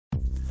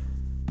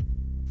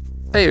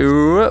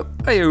Heyo,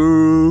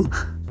 heyo.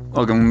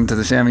 Welcome to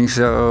the Schaming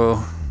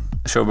Show,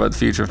 a show about the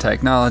future of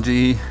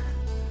technology.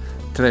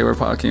 Today we're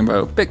talking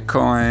about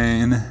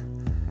Bitcoin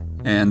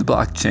and the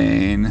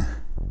blockchain.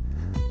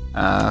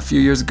 A few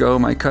years ago,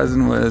 my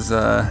cousin was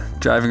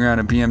driving around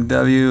a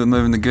BMW and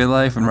living the good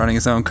life and running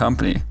his own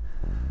company.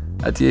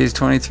 At the age of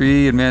 23,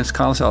 he had managed to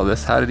accomplish all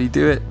this. How did he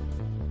do it?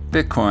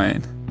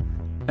 Bitcoin,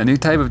 a new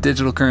type of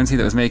digital currency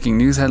that was making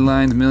news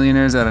headlines,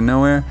 millionaires out of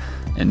nowhere,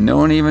 and no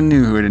one even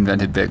knew who had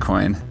invented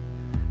Bitcoin.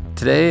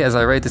 Today, as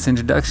I write this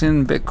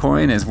introduction,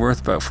 Bitcoin is worth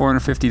about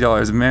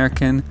 $450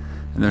 American,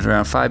 and there's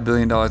around $5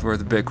 billion worth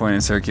of Bitcoin in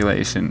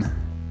circulation,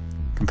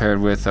 compared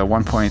with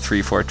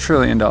 $1.34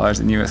 trillion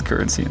in US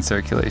currency in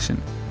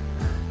circulation.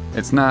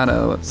 It's not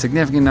a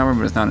significant number,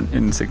 but it's not an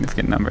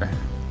insignificant number.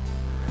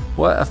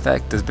 What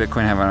effect does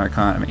Bitcoin have on our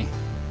economy?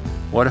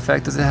 What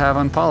effect does it have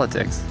on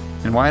politics?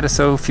 And why do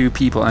so few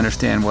people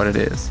understand what it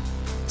is,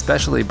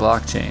 especially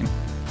blockchain?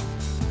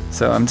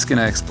 So I'm just going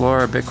to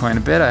explore Bitcoin a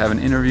bit. I have an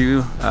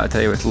interview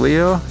today with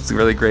Leo. It's a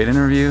really great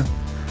interview.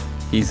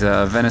 He's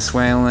a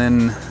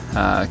Venezuelan,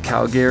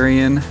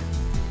 Calgarian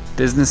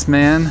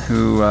businessman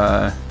who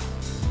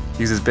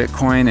uses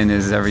Bitcoin in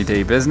his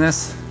everyday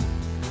business.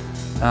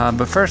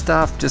 But first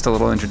off, just a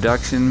little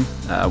introduction.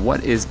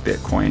 What is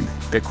Bitcoin?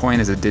 Bitcoin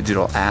is a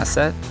digital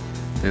asset.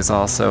 There's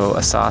also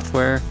a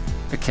software,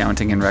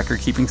 accounting, and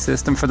record-keeping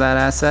system for that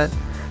asset.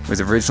 It was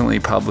originally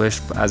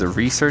published as a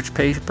research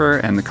paper,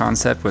 and the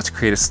concept was to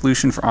create a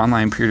solution for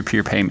online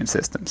peer-to-peer payment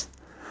systems.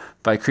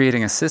 By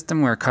creating a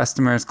system where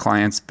customers,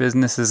 clients,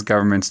 businesses,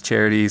 governments,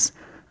 charities,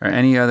 or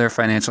any other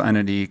financial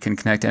entity can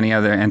connect any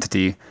other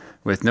entity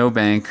with no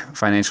bank,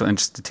 financial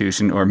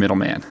institution, or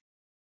middleman.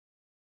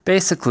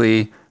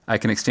 Basically, I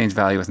can exchange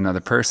value with another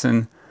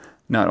person,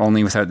 not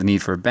only without the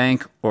need for a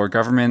bank or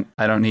government.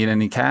 I don't need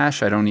any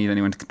cash. I don't need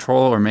anyone to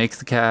control or make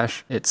the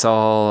cash. It's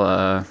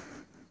all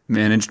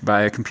managed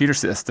by a computer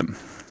system.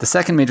 The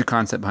second major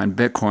concept behind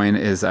Bitcoin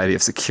is the idea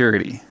of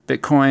security.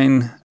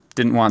 Bitcoin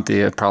didn't want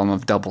the problem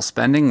of double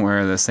spending,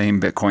 where the same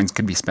Bitcoins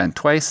could be spent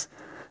twice,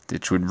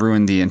 which would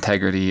ruin the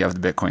integrity of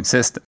the Bitcoin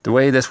system. The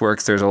way this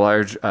works, there's a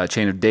large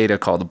chain of data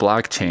called the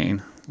blockchain,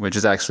 which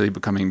is actually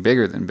becoming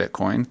bigger than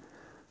Bitcoin,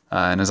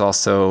 and is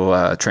also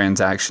a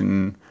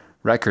transaction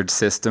record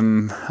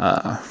system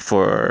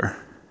for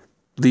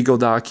legal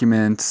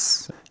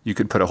documents. You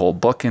could put a whole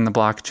book in the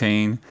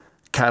blockchain,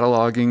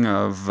 cataloging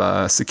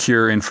of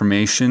secure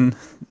information.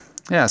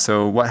 Yeah,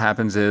 so what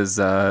happens is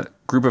a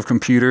group of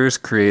computers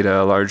create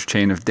a large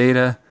chain of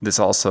data. This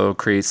also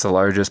creates the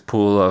largest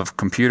pool of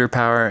computer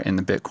power in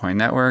the Bitcoin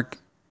network.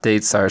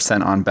 Dates are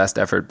sent on best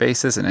effort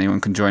basis, and anyone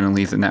can join and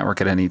leave the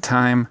network at any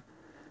time.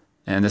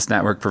 And this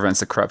network prevents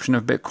the corruption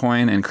of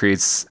Bitcoin and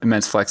creates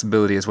immense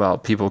flexibility as well.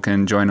 People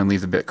can join and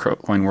leave the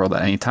Bitcoin world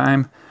at any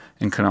time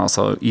and can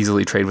also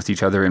easily trade with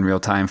each other in real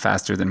time,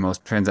 faster than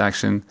most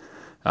transactions,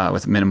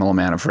 with minimal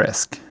amount of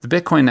risk. The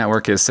Bitcoin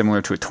network is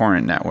similar to a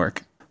torrent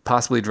network,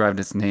 possibly derived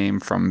its name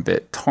from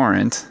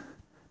BitTorrent.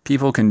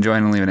 People can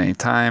join and leave at any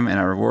time and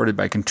are rewarded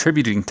by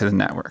contributing to the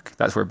network.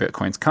 That's where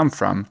Bitcoins come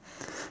from,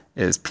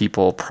 is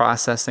people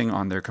processing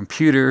on their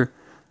computer,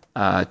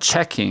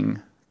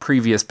 checking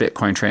previous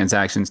Bitcoin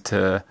transactions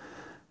to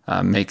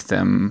make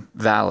them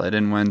valid.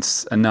 And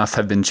once enough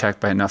have been checked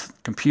by enough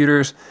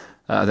computers,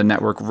 the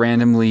network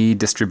randomly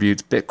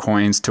distributes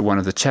Bitcoins to one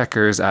of the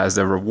checkers as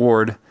a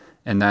reward,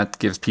 and that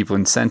gives people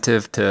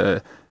incentive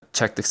to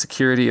check the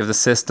security of the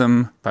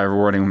system by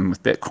rewarding them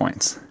with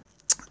Bitcoins.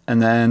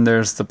 And then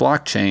there's the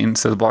blockchain.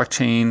 So the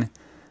blockchain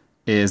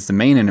is the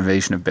main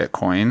innovation of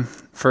Bitcoin.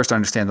 First, to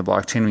understand the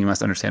blockchain, we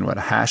must understand what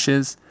a hash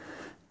is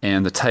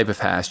and the type of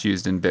hash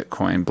used in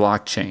Bitcoin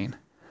blockchain.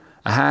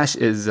 A hash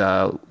is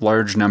a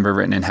large number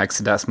written in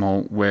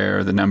hexadecimal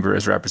where the number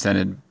is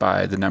represented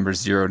by the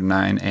numbers 0 to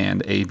 9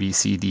 and A, B,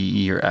 C,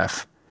 D, E, or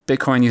F.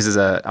 Bitcoin uses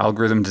an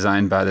algorithm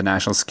designed by the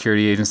National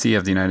Security Agency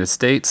of the United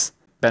States.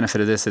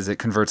 Benefit of this is it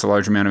converts a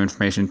large amount of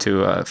information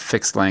to a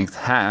fixed length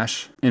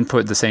hash.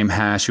 Input the same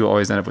hash, you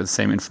always end up with the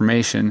same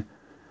information.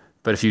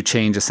 But if you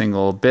change a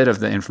single bit of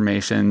the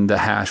information, the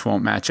hash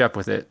won't match up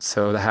with it.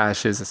 So the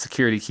hash is a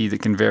security key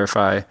that can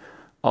verify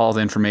all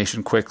the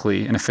information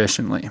quickly and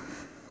efficiently.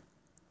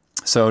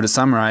 So to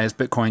summarize,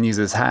 Bitcoin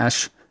uses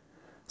hash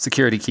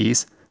security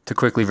keys to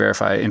quickly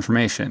verify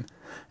information.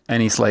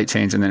 Any slight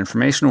change in the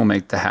information will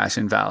make the hash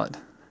invalid.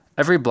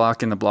 Every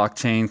block in the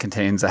blockchain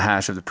contains a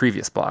hash of the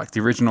previous block. The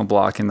original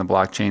block in the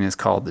blockchain is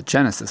called the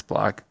Genesis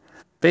block.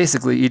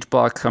 Basically, each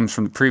block comes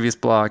from the previous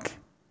block.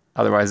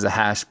 Otherwise,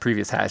 the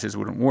previous hashes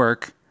wouldn't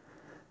work.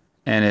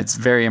 And it's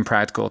very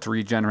impractical to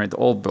regenerate the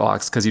old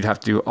blocks because you'd have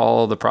to do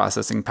all the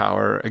processing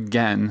power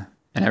again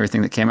and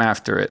everything that came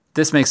after it.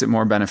 This makes it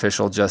more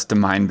beneficial just to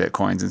mine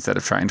Bitcoins instead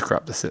of trying to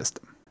corrupt the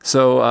system.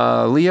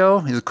 So Leo,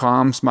 he's a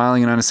calm,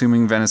 smiling, and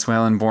unassuming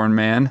Venezuelan-born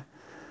man.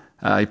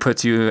 He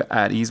puts you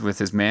at ease with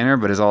his manner,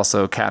 but is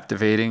also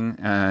captivating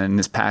in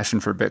his passion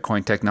for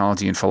Bitcoin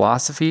technology and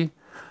philosophy.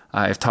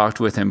 I've talked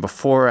with him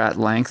before at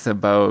length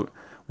about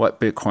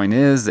what Bitcoin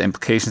is, the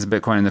implications of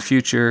Bitcoin in the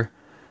future,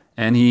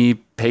 and he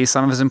pays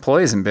some of his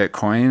employees in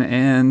Bitcoin,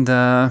 and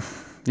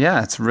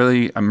yeah,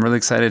 I'm really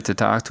excited to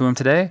talk to him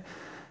today.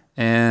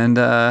 And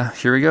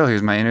here we go.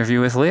 Here's my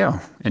interview with Leo.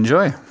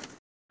 Enjoy.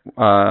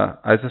 I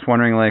was just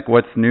wondering, like,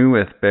 what's new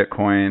with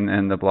Bitcoin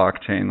and the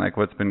blockchain? Like,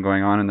 what's been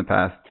going on in the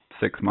past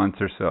 6 months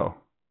or so?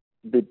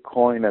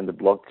 Bitcoin and the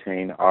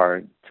blockchain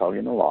are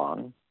chugging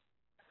along.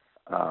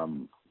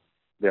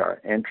 They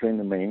are entering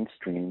the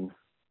mainstream.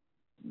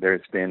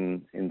 There's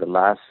been, in the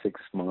last 6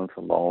 months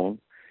alone,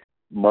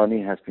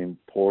 money has been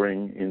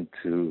pouring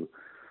into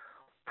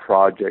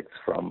projects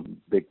from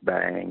big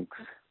banks.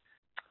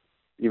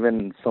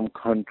 Even some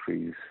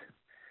countries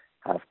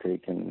have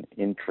taken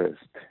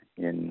interest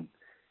in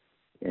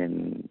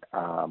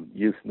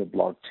using the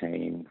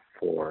blockchain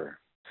for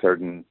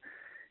certain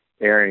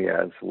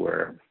areas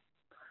where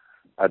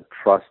a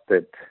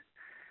trusted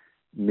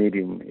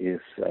medium is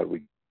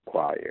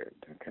required.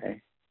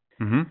 Okay.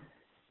 Mm-hmm.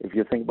 If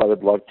you think about the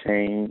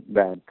blockchain,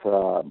 the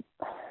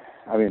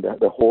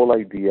whole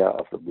idea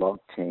of the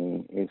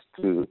blockchain is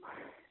to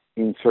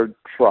insert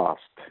trust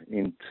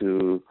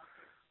into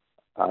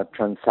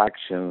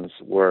transactions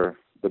where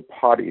the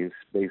parties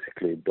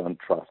basically don't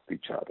trust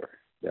each other.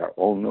 They are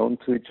all known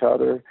to each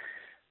other.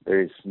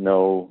 There is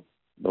no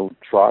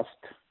trust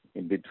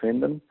in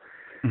between them.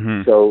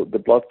 Mm-hmm. So the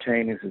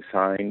blockchain is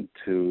designed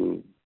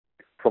to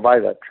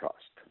provide that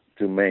trust,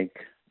 to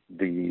make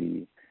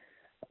the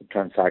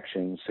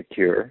transaction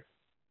secure,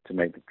 to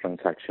make the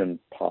transaction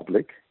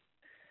public.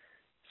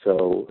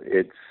 So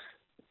it's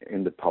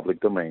in the public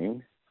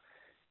domain,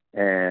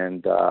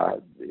 and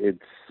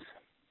it's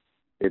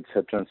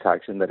a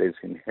transaction that is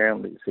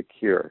inherently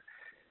secure.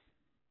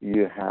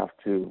 You have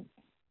to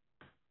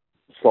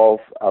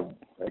solve an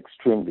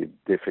extremely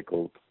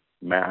difficult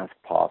math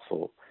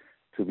puzzle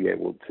to be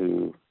able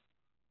to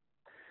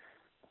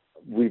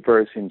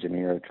reverse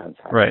engineer a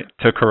transaction. Right,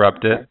 to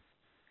corrupt it.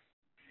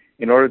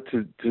 In order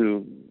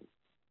to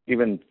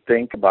even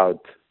think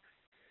about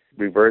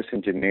reverse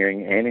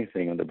engineering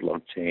anything on the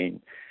blockchain,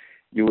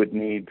 you would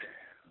need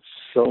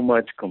so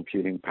much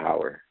computing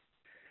power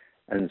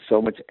and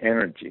so much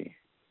energy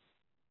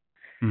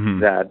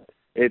that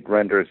it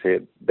renders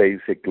it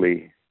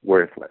basically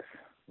worthless.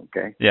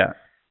 Okay? Yeah.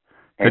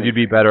 Because you'd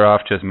be better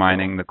off just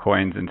mining the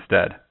coins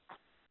instead.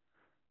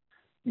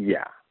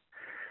 Yeah.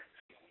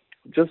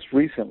 Just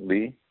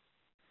recently,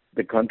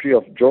 the country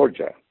of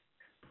Georgia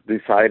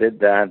decided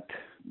that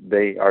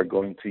they are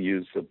going to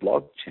use the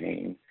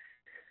blockchain,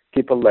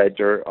 keep a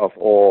ledger of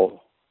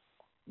all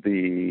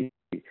the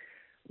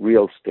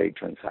real estate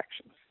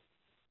transactions.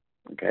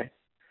 Okay?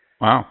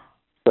 Wow.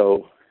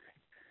 So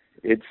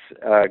it's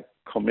a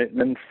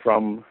commitment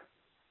from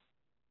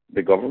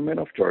the government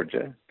of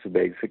Georgia to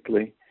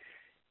basically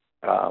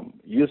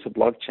use a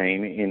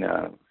blockchain in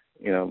a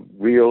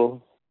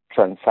real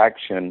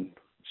transaction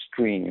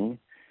stream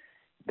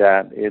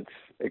that it's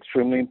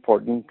extremely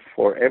important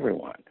for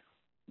everyone.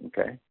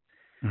 Okay?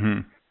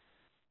 Mm-hmm.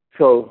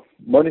 So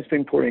money's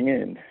been pouring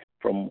in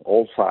from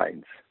all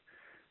sides.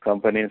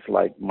 Companies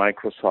like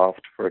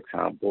Microsoft, for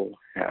example,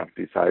 have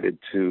decided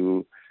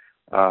to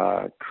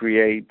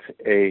create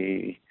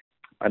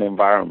an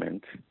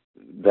environment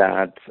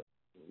that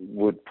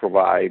would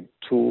provide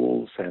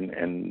tools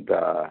and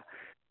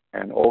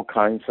all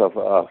kinds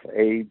of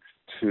aids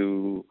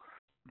to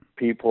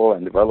people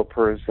and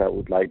developers that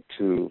would like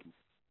to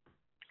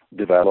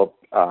develop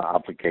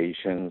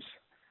applications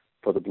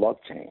for the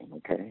blockchain.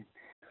 Okay,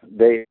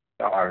 they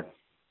are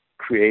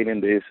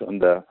creating this on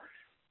the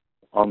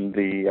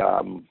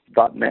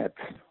 .NET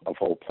of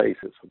all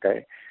places.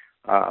 Okay,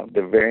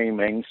 the very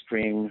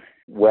mainstream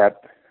web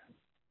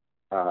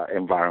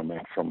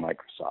environment from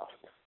Microsoft.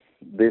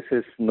 This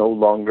is no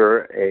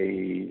longer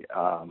a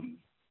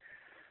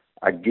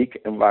geek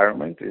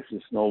environment. This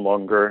is no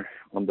longer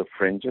on the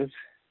fringes.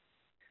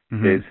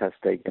 Mm-hmm. This has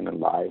taken a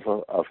life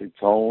of its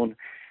own.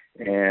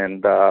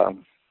 And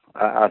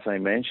as I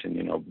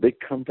mentioned, big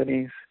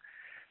companies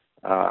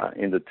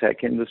in the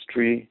tech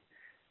industry,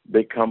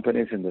 big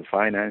companies in the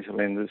financial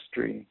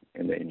industry,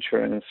 in the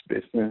insurance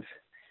business,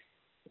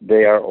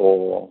 they are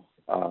all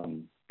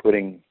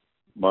putting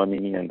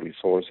money and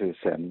resources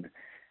and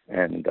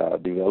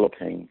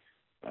developing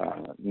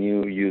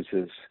new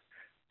uses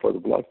for the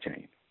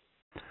blockchain.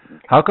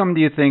 How come do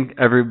you think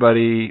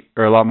everybody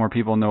or a lot more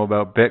people know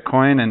about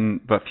Bitcoin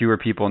but fewer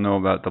people know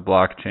about the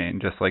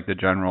blockchain, just like the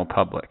general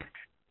public?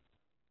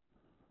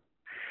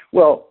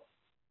 Well,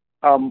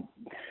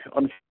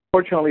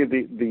 unfortunately,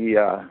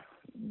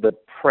 the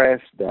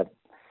press that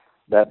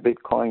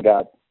Bitcoin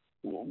got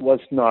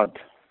was not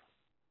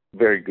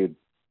very good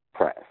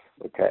press.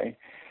 Okay.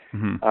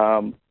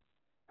 Mm-hmm.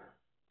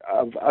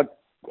 A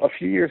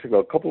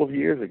couple of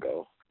years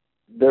ago,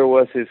 there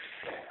was this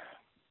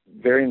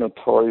very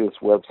notorious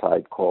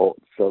website called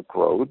Silk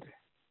Road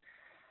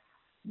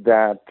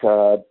that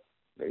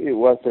it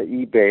was the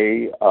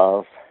eBay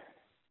of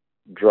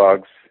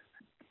drugs,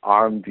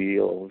 arm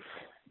deals,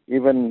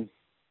 even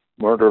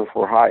murder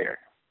for hire.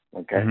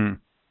 Okay. Mm-hmm.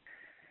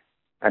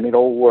 And it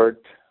all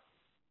worked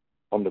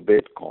on the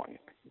Bitcoin.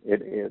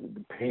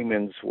 The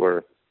payments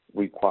were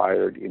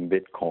required in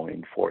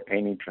Bitcoin for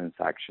any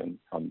transaction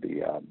on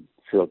the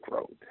Silk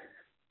Road.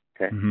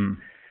 Okay, Mm-hmm.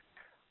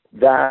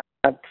 that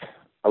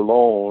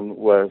alone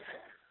was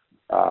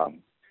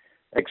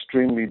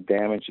extremely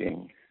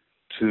damaging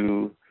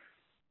to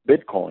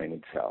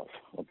Bitcoin itself.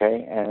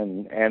 Okay,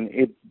 and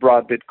it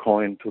brought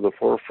Bitcoin to the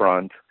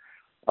forefront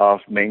of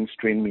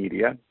mainstream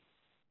media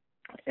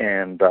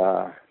and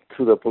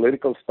to the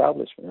political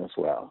establishment as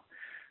well.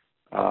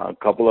 A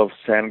couple of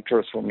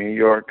senators from New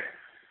York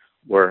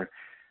were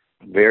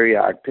very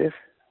active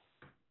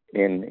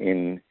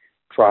in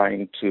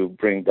trying to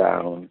bring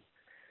down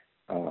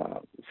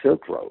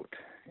Silk Road,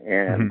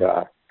 and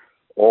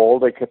all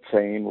they kept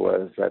saying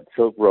was that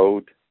Silk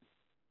Road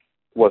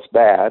was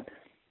bad,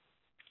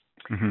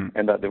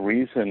 and that the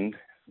reason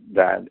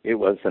that it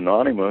was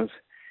anonymous,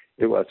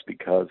 it was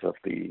because of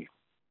the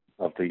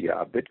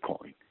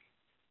Bitcoin.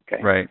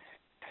 Okay, Right.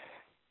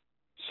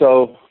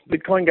 so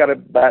Bitcoin got a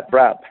bad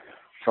rap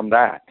from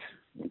that.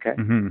 Okay,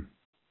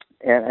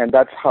 and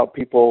that's how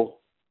people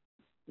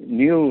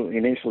knew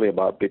initially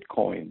about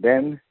Bitcoin.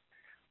 Then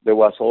there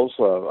was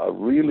also a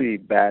really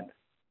bad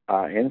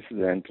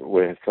incident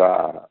with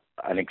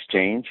an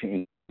exchange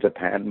in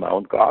Japan,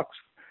 Mt. Gox,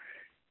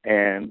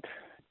 and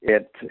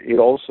it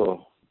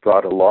also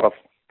brought a lot of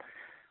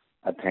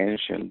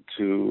attention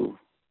to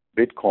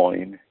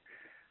Bitcoin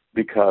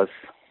because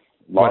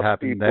What lots of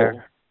happened people.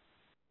 there?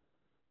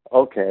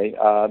 Okay,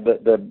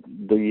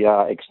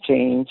 the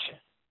exchange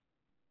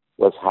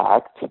was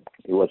hacked.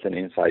 It was an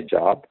inside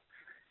job,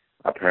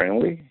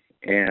 apparently,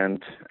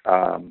 and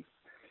from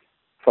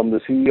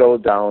the CEO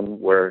down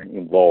were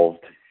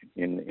involved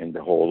in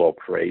the whole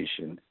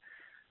operation.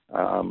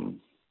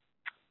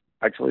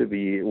 Actually, I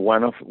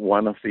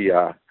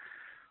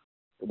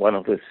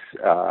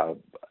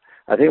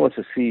think it was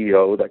the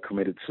CEO that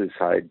committed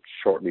suicide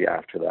shortly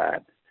after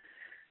that.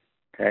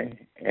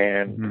 Okay,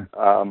 and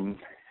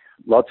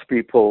lots of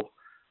people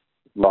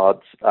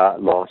lost a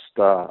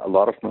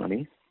lot of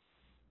money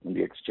in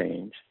the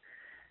exchange,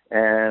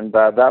 and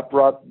that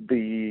brought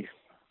the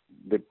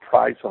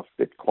price of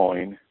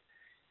Bitcoin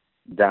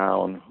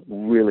down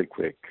really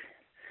quick.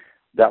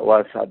 That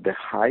was at the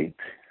height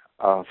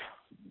of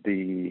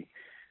the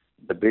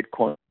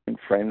Bitcoin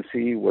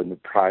frenzy, when the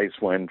price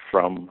went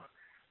from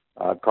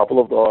a couple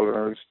of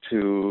dollars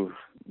to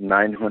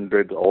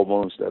 $900,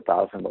 almost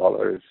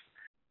 $1,000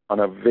 on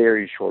a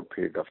very short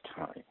period of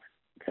time.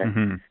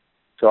 Okay,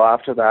 so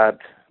after that,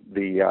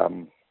 the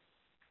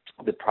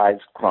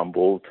price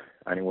crumbled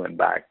and it went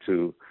back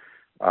to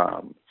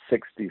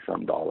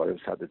 $60-some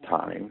at the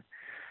time,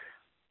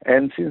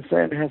 and since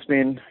then it has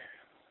been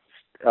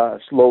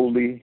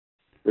slowly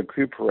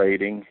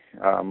recuperating.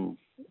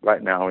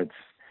 Right now it's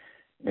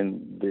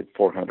in the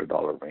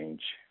 $400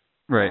 range.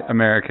 Right,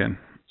 American.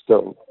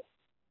 So,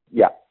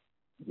 yeah.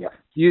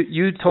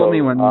 You told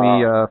me when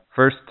we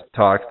first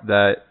talked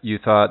that you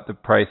thought the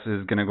price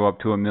is going to go up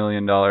to $1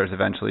 million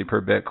eventually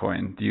per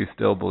Bitcoin. Do you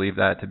still believe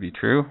that to be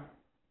true?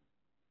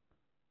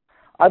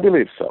 I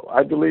believe so.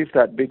 I believe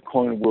that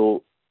Bitcoin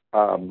will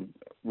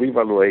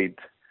revaluate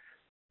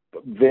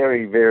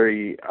very,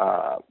 very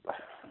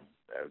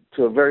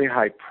to a very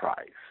high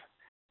price.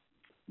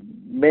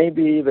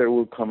 Maybe there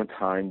will come a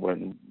time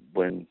when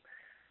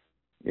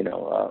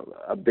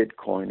a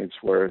Bitcoin is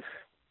worth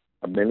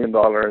 $1 million,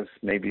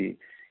 maybe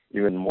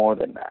even more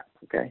than that.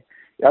 Okay,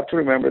 you have to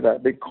remember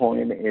that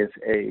Bitcoin is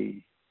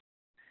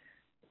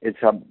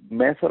it's a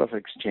method of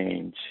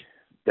exchange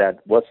that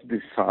was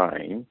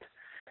designed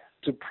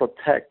to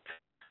protect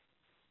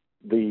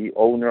the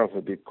owner of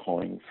a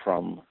Bitcoin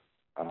from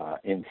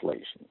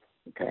inflation,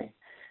 okay,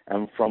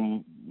 and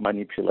from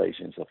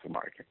manipulations of the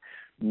market.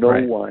 No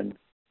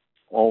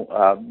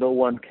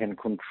one can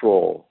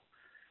control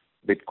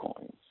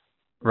Bitcoins.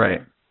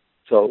 Right.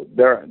 So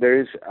there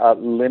is a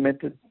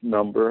limited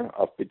number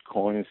of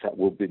Bitcoins that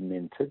will be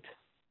minted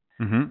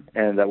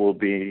and that will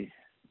be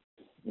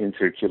in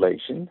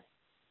circulation.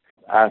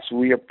 As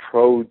we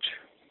approach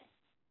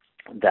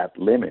that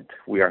limit,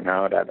 we are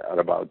now at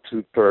about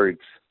 2/3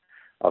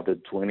 of the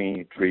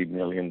 23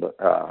 million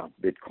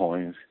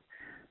Bitcoins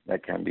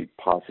that can be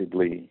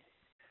possibly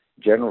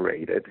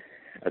generated.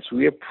 As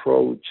we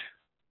approach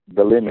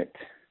the limit,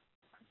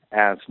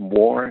 as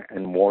more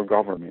and more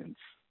governments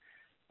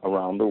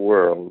around the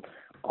world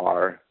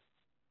are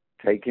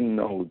taking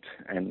note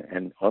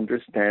and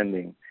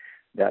understanding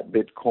that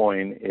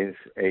Bitcoin is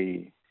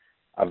a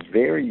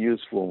very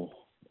useful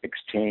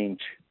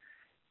exchange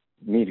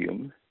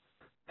medium.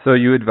 So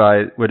you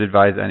would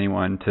advise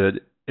anyone to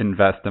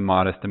invest a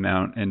modest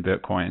amount in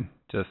Bitcoin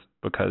just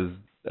because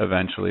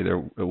eventually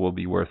it will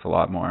be worth a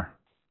lot more?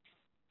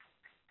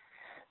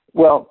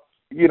 Well,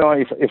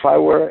 if I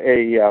were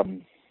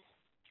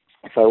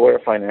a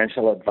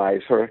financial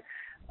advisor,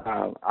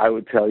 I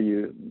would tell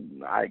you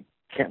I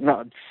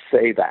cannot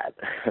say that.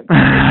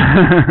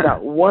 Now,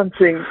 one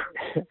thing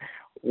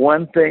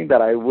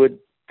that I would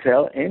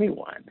tell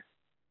anyone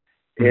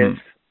is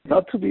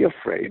not to be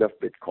afraid of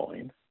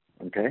Bitcoin.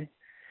 Okay,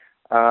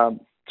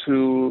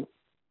 to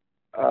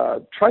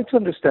try to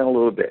understand a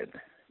little bit,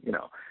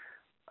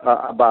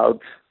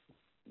 about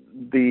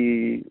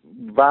the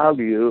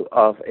value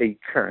of a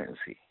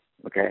currency.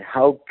 okay,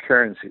 how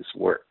currencies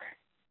work,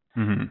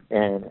 Mm-hmm.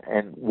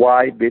 and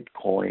why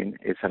Bitcoin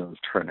is an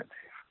alternative.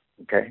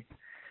 Okay,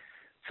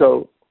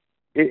 so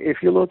if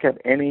you look at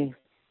any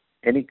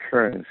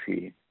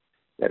currency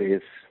that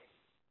is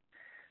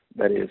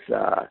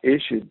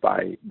issued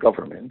by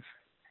governments,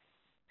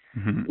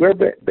 Mm-hmm. we're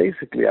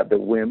basically at the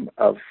whim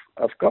of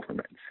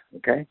governments.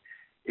 Okay,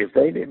 if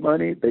they need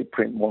money, they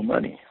print more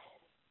money.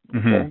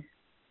 Mm-hmm. Okay,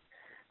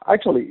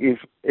 actually,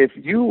 if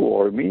you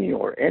or me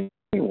or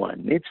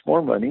anyone needs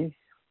more money,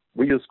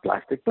 we use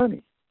plastic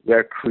money. We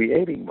are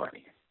creating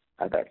money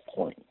at that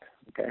point.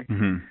 Okay,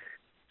 Mm-hmm.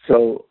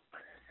 so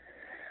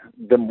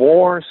the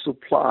more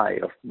supply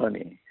of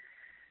money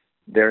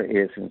there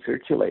is in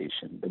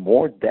circulation, the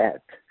more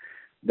debt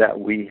that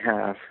we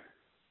have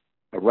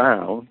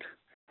around,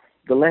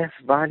 the less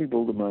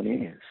valuable the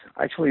money is.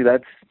 Actually,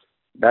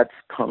 that's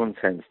common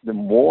sense. The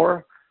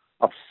more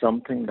of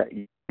something that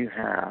you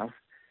have,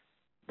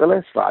 the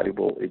less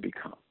valuable it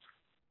becomes.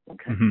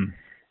 Okay, Mm-hmm.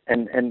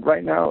 and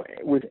right now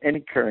with any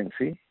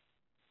currency,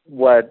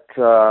 what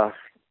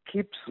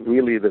keeps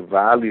really the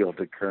value of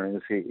the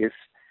currency is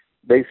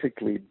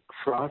basically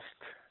trust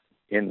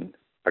in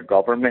a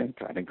government,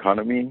 an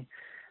economy,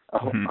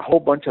 Mm-hmm. a whole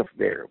bunch of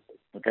variables.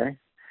 Okay,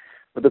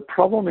 but the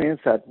problem is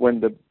that when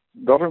the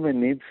government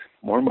needs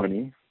more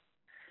money,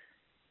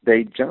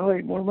 they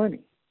generate more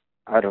money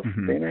out of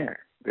Mm-hmm. thin air.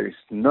 There's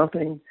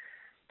nothing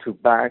to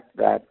back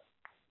that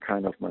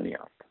kind of money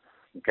up.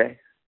 Okay.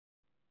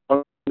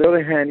 On the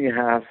other hand, you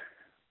have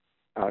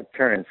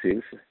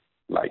currencies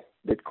like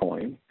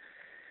Bitcoin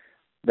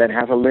that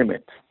have a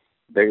limit.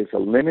 There is a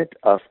limit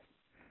of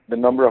the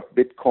number of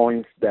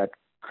Bitcoins that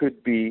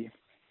could be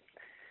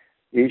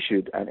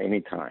issued at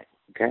any time.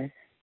 Okay.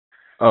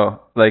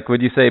 Oh, like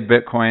would you say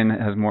Bitcoin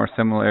has more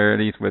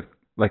similarities with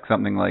like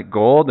something like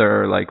gold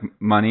or like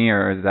money,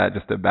 or is that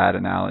just a bad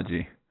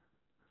analogy?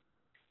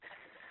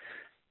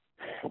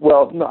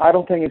 Well, no, I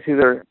don't think it's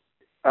either.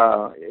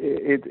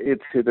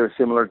 It's either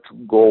similar to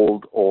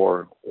gold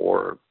or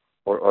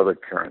other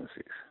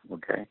currencies.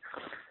 Okay,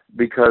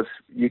 because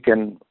you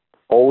can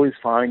always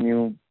find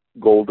new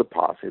gold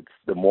deposits.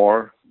 The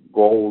more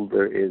gold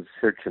there is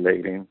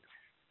circulating,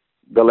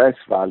 the less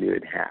value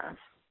it has.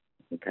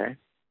 Okay,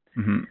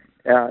 Mm-hmm.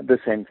 the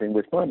same thing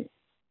with money.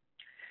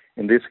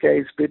 In this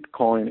case,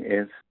 Bitcoin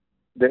is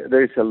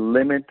there is a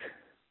limit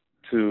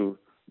to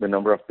the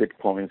number of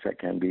Bitcoins that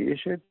can be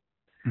issued.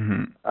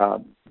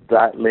 Mm-hmm.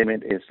 That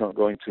limit is not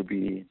going to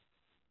be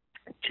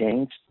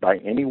changed by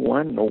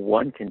anyone. No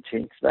one can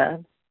change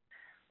that.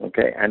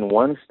 Okay, and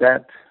once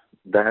that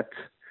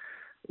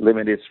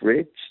limit is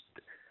reached,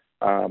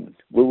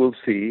 we will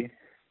see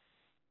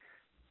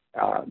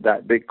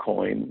that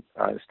Bitcoin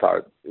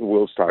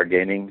will start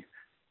gaining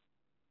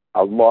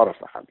a lot of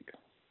value.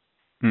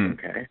 Mm.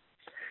 Okay,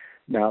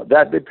 now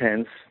that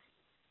depends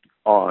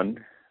on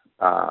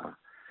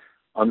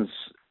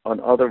on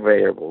other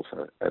variables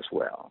as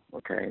well.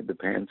 Okay, it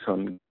depends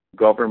on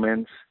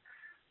governments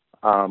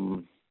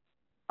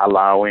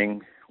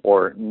allowing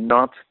or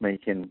not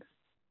making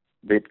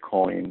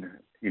Bitcoin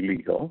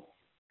illegal.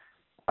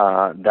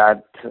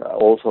 That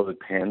also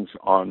depends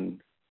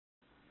on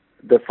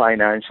the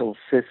financial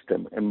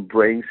system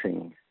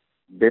embracing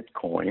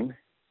Bitcoin,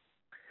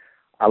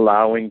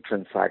 allowing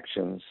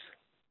transactions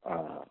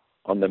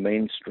on the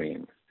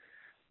mainstream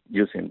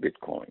using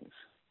Bitcoins.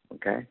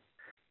 Okay,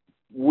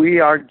 we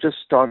are just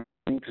starting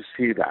to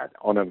see that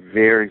on a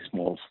very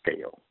small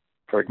scale.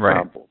 For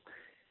example,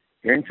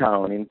 here in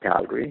town in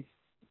Calgary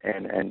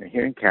and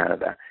here in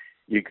Canada,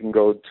 you can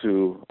go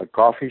to a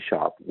coffee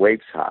shop,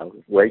 Waves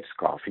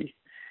Coffee,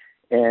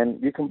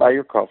 and you can buy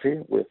your coffee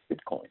with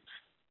Bitcoins.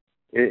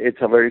 It's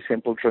a very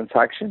simple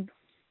transaction.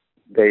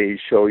 They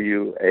show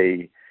you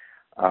a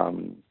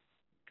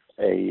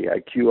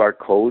QR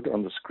code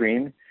on the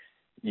screen.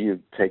 You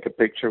take a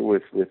picture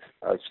with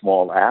a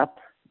small app,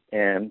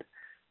 and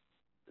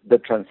the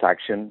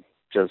transaction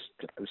just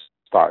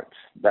starts.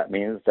 That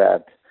means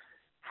that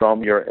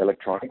from your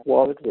electronic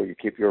wallet where you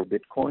keep your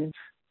Bitcoins,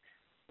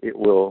 it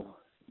will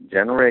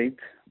generate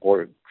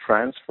or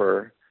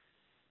transfer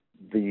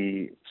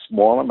the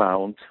small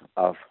amount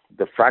of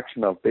the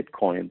fraction of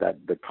Bitcoin that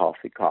the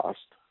coffee cost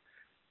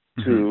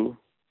to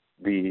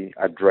the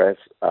address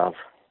of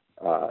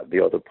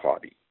the other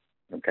party.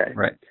 Okay?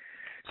 Right.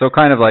 So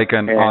kind of like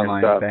an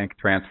online bank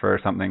transfer or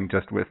something,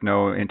 just with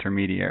no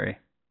intermediary.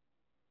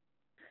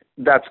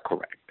 That's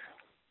correct.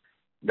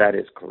 That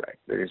is correct.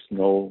 There is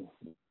no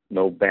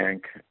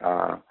bank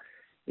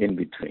in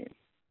between.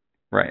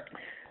 Right.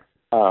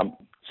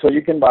 So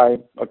you can buy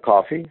a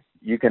coffee.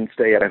 You can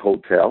stay at a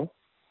hotel.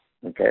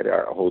 Okay,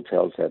 there are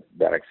hotels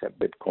that accept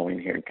Bitcoin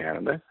here in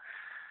Canada.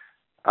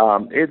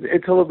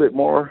 It's a little bit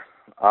more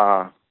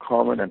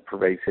common and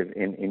pervasive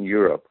in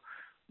Europe,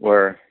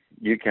 where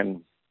you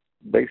can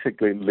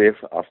basically live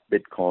off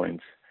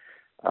Bitcoins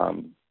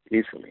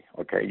easily.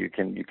 Okay, you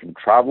can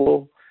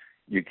travel,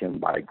 you can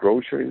buy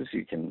groceries,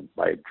 you can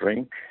buy a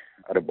drink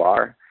at a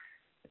bar,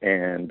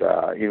 and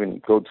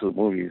even go to the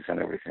movies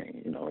and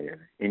everything. You know,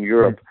 in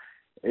Europe,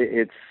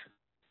 it's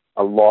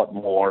a lot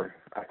more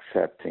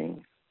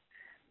accepting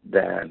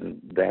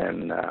than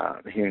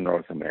here in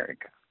North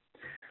America.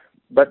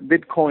 But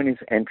Bitcoin is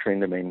entering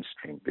the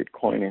mainstream.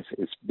 Bitcoin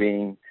is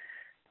being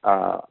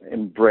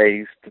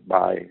embraced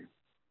by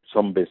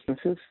some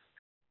businesses.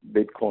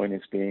 Bitcoin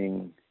is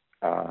being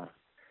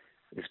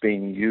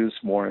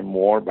used more and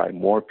more by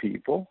more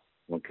people.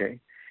 Okay,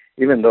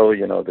 even though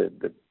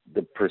the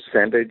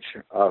percentage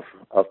of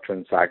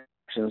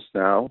transactions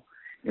now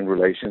in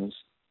relation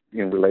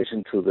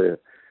to the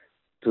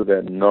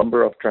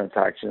number of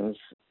transactions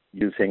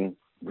using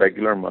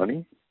regular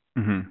money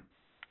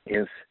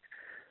is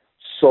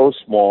so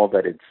small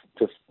that it's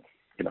just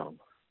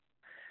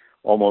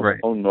almost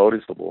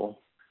unnoticeable.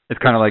 It's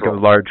kind of like a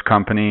large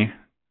company,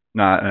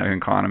 not an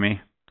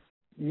economy.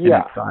 Yeah,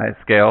 in size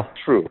scale.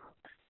 True.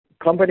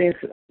 Companies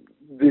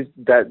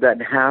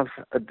that have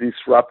a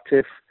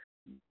disruptive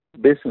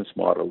business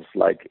models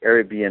like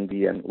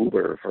Airbnb and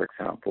Uber, for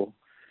example,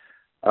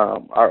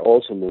 are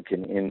also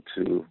looking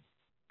into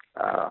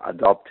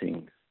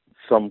adopting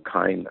some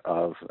kind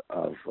of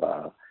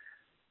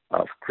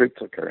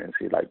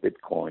cryptocurrency like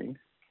Bitcoin.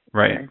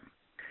 Right.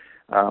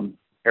 Okay?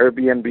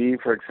 Airbnb,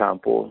 for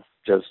example,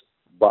 just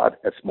bought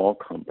a small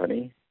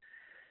company,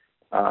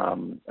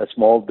 a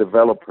small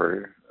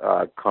developer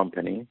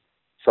company,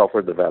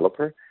 software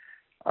developer,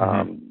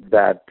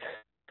 that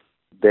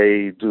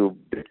they do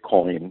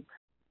Bitcoin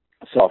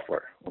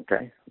software.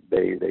 Okay,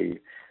 they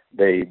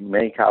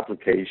make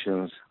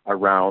applications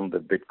around the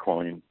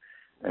Bitcoin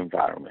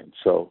environment.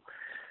 So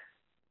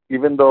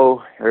even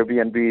though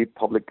Airbnb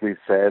publicly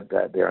said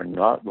that they are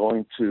not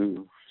going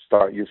to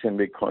start using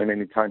Bitcoin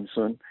anytime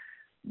soon,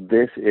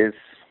 this is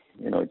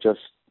just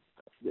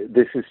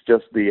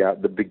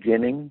the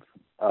beginning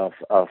of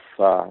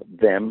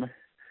them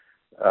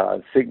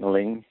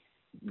signaling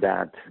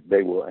that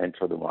they will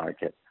enter the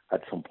market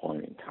at some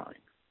point in time.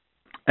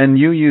 And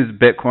you use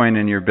Bitcoin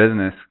in your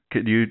business.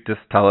 Could you just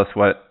tell us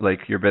what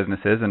your business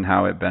is and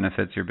how it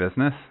benefits your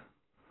business?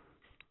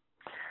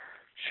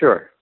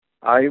 Sure.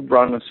 I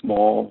run a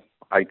small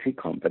IT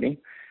company.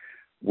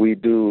 We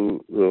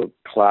do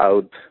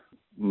cloud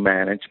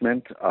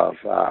management of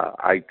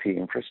IT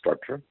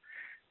infrastructure,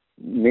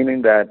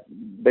 meaning that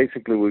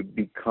basically we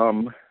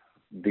become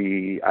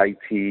the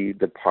IT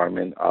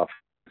department of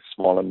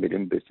small and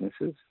medium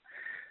businesses,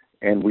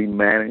 and we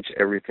manage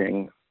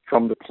everything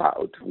from the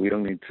cloud. We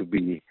don't need to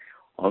be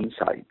on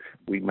site.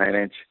 We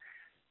manage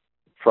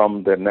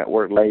from the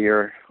network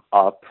layer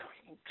up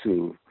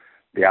to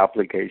the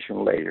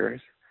application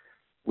layers.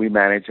 We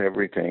manage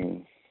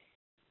everything.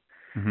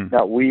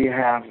 Now, we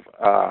have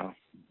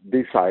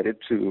decided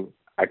to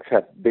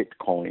accept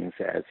Bitcoins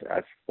as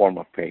form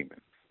of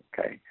payment,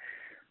 okay?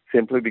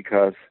 Simply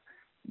because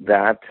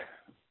that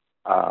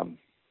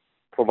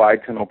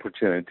provides an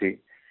opportunity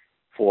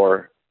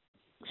for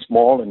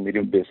small and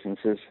medium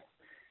businesses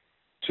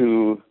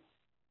to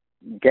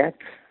get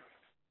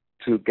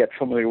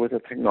familiar with the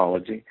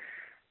technology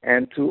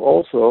and to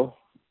also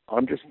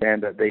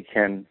understand that they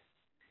can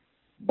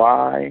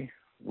buy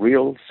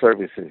real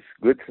services,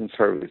 goods and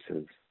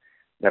services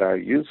that are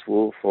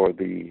useful for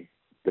the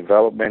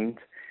development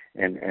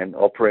and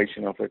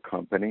operation of their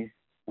company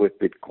with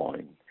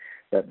Bitcoin.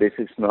 That this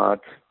is not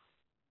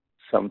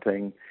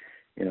something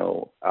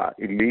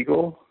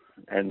illegal,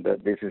 and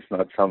that this is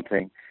not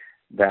something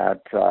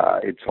that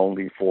it's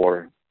only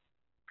for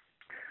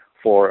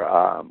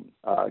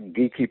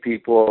geeky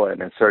people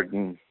and a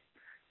certain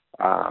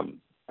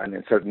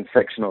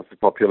section of the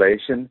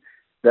population.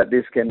 That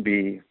this can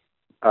be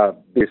a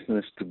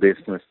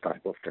business-to-business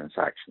type of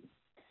transaction.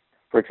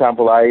 For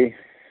example, I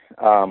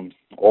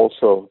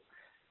also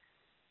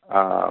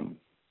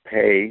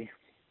pay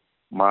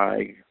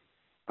my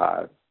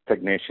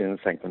technicians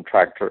and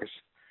contractors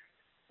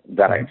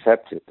that I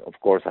accepted. Of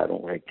course, I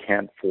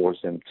can't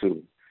force them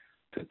to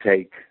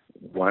take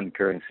one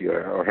currency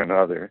or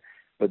another,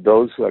 but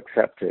those who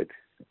accept it,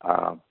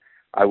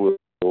 I will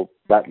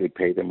gladly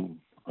pay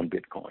them on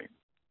Bitcoin.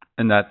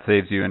 And that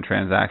saves you in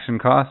transaction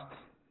costs?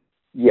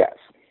 Yes.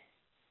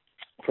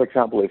 For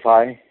example, if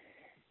I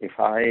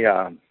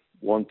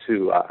want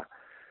to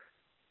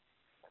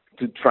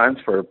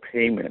transfer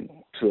payment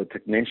to a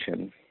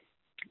technician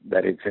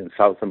that is in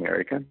South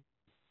America,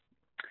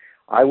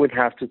 I would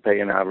have to pay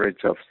an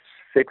average of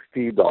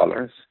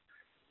 $60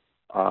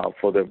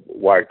 for the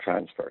wire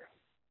transfer.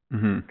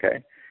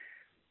 Okay,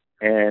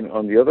 and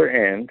on the other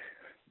end,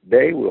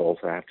 they will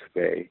also have to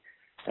pay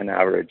an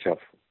average of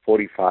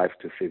 $45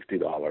 to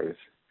 $50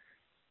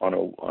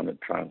 on a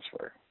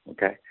transfer.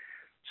 Okay,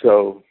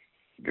 so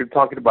you're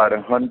talking about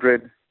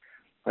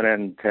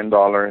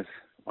 $110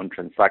 on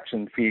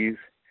transaction fees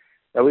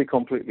that we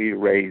completely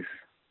erase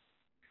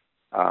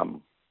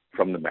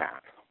from the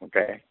math.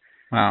 Okay.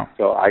 Wow.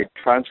 So I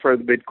transfer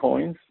the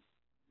Bitcoins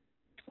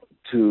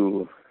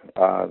to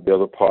the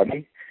other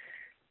party,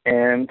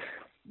 and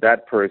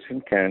that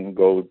person can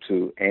go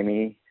to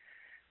any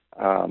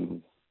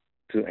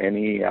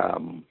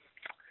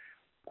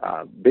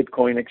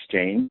Bitcoin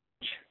exchange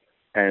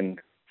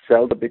and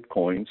sell the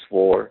Bitcoins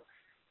for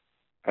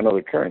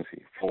another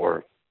currency,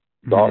 for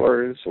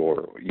dollars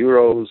or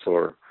euros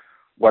or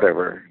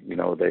whatever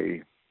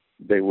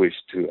they wish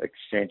to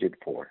exchange it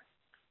for.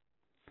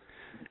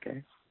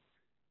 Okay.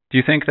 Do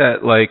you think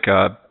that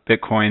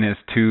Bitcoin is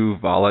too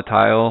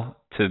volatile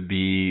to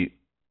be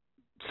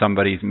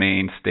somebody's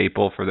main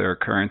staple for their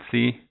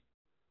currency?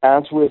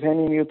 As with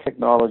any new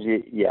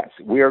technology, yes,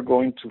 we are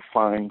going to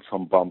find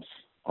some bumps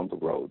on the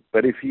road.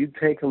 But if you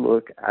take a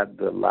look at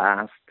the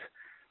last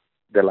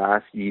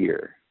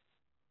year,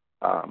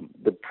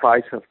 the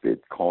price of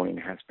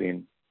Bitcoin has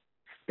been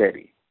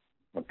steady.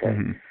 Okay,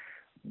 Mm-hmm.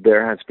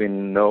 there has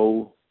been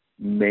no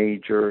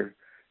major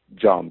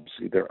jumps,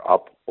 either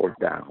up or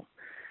down.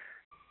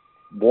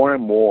 More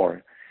and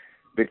more,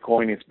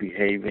 Bitcoin is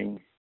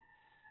behaving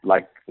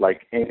like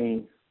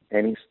any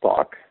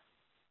stock,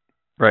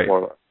 Right.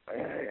 or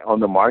on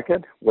the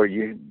market, where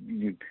you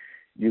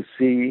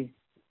see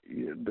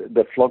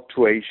the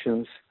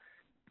fluctuations,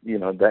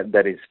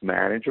 that is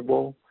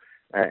manageable,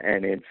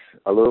 and it's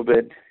a little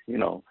bit,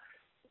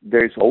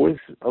 there's always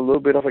a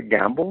little bit of a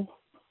gamble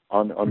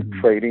on Mm-hmm.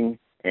 trading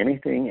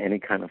anything, any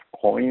kind of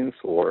coins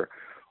or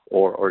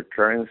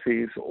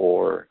currencies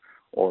or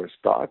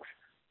stocks,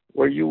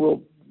 where you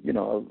will,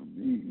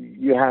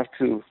 you have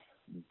to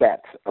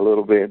bet a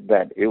little bit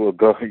that it will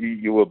go,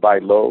 you will buy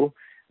low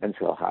and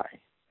sell high.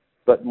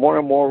 But more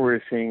and more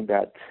we're seeing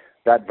that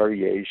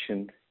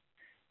variation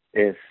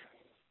is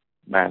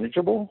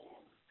manageable,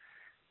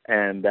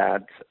 and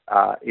that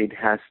it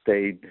has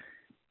stayed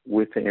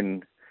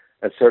within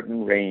a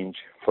certain range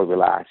for the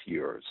last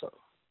year or so.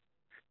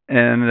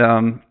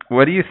 And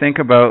what do you think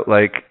about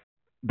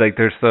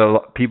there's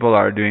people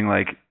are doing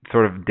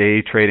sort of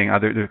day trading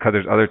because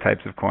there's other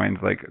types of coins,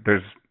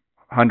 there's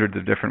hundreds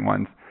of different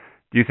ones.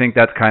 Do you think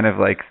that's kind of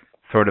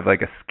sort of a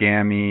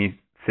scammy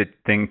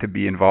thing to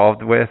be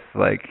involved with?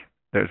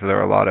 There's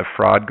there a lot of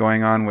fraud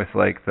going on with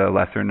the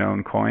lesser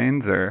known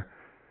coins, or?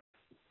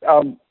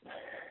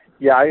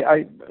 Yeah,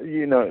 I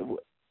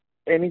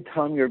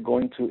anytime you're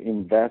going to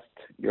invest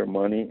your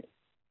money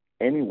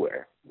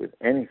anywhere with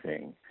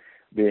anything,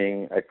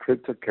 being a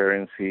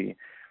cryptocurrency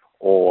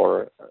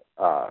or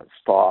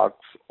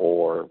stocks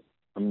or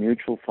a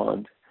mutual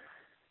fund,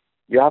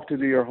 you have to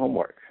do your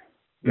homework.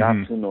 You Mm-hmm.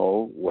 have to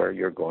know where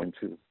you're going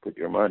to put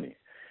your money.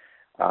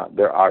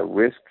 There are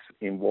risks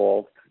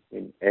involved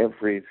in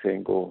every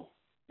single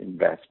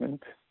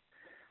investment,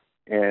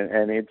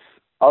 and it's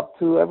up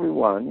to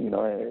everyone,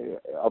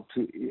 up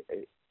to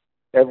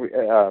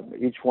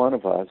each one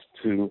of us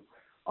to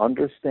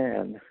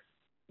understand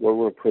where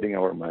we're putting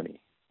our money.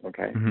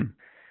 Okay. Mm-hmm.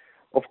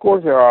 Of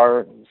course, there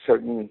are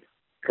certain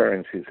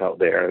currencies out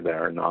there that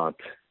are not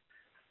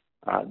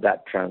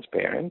that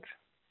transparent.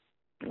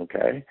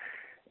 Okay,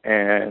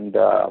 and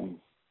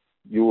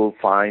you will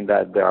find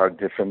that there are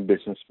different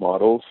business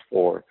models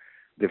for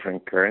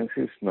different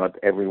currencies. Not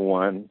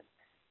everyone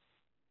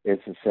is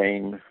the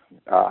same,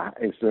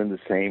 is doing the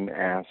same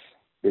as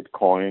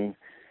Bitcoin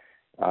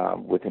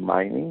with the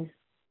mining.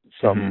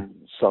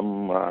 Some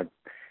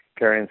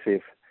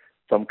currencies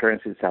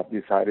have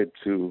decided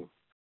to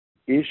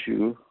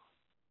issue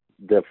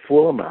the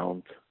full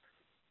amount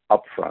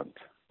upfront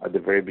at the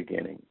very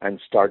beginning and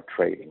start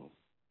trading.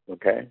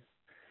 Okay.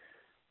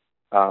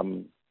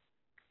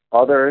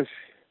 Others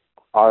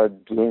are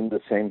doing the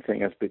same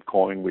thing as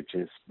Bitcoin, which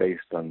is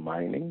based on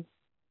mining.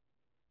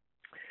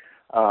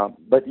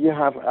 But you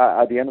have,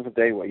 at the end of the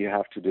day, what you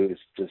have to do is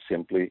just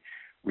simply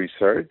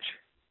research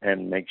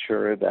and make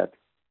sure that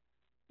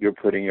you're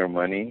putting your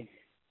money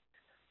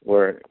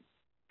where,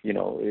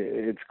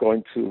 it's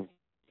going to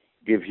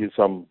give you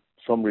some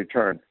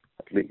return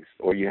at least,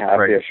 or you have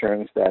the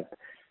assurance that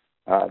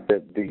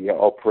the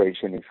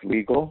operation is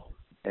legal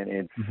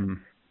and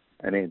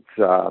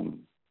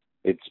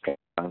it's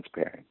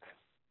transparent.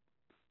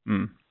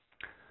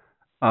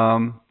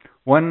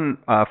 One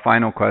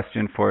final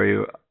question for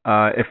you.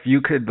 If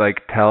you could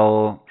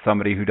tell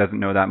somebody who doesn't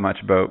know that much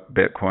about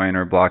Bitcoin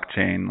or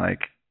blockchain,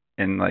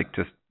 in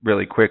just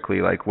really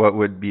quickly, what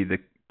would be the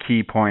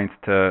key points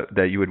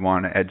that you would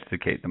want to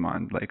educate them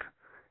on? If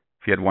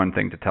you had one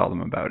thing to tell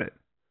them about it.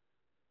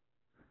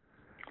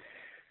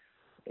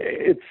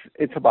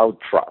 It's about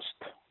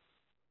trust.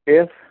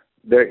 If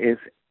there is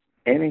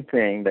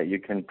anything that you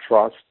can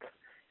trust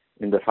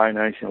in the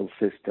financial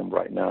system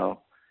right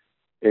now,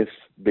 is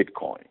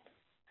Bitcoin.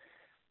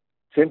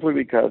 Simply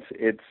because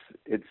it's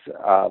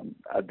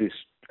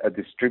a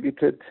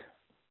distributed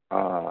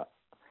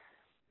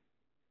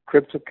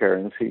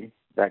cryptocurrency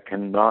that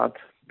cannot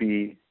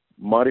be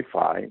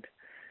modified.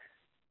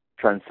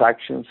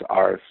 Transactions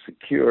are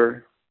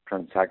secure.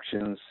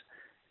 Transactions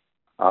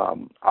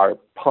are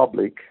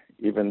public,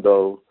 even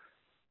though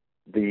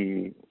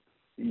you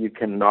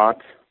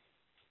cannot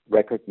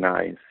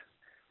recognize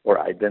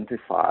or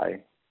identify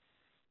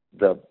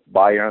the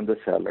buyer and the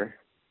seller.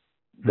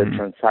 The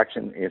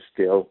transaction is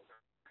still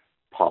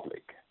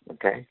public,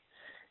 okay?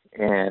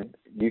 And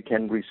you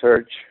can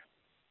research,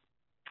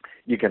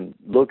 you can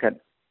look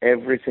at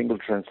every single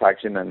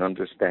transaction and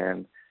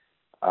understand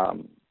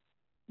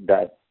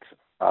that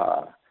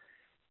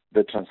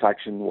the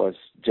transaction was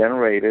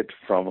generated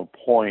from a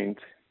point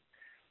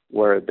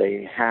where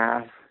they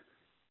have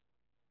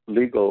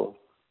legal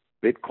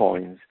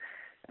bitcoins,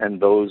 and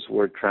those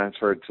were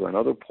transferred to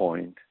another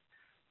point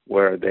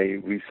where they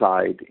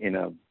reside in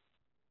a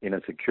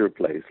secure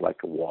place like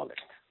a wallet.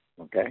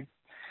 Okay?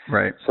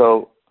 Right.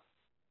 So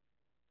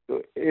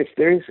if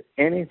there's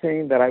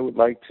anything that I would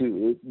like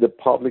the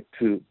public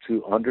to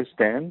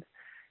understand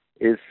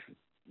is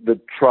the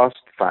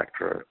trust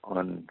factor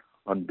on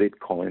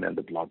Bitcoin and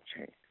the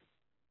blockchain.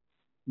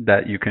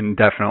 That you can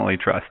definitely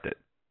trust it.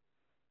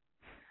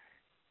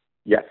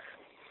 Yes.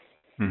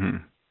 Mm-hmm.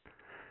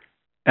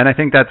 And I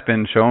think that's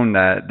been shown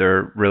that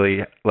they're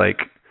really, like,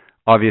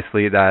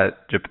 obviously that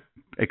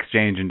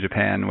exchange in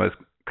Japan was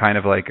kind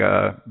of like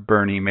a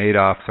Bernie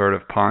Madoff sort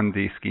of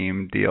Ponzi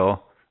scheme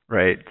deal,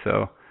 right?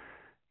 So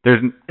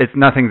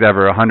nothing's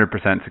ever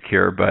 100%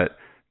 secure, but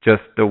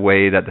just the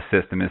way that the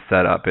system is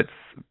set up, it's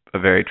a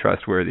very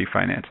trustworthy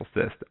financial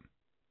system.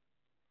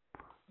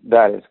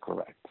 That is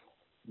correct.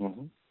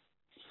 Mm-hmm.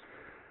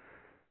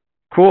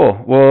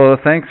 Cool. Well,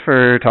 thanks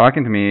for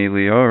talking to me,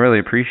 Leo. I really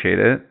appreciate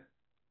it.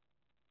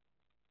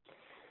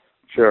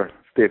 Sure,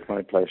 Steve,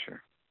 my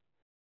pleasure.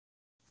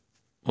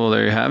 Well,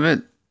 there you have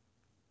it.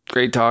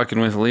 Great talking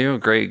with Leo.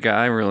 Great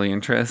guy, really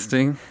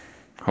interesting.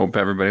 Hope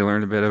everybody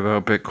learned a bit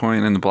about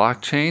Bitcoin and the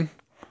blockchain.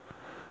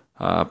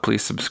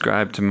 Please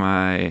subscribe to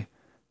my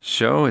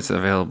show. It's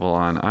available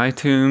on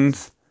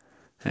iTunes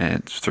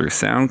and through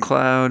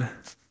SoundCloud.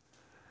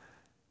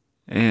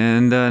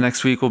 And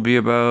next week will be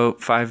about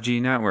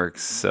 5G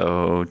networks,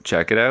 so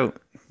check it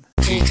out.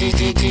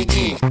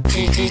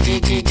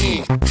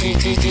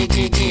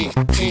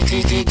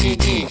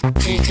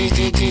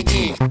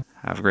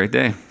 Have a great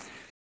day.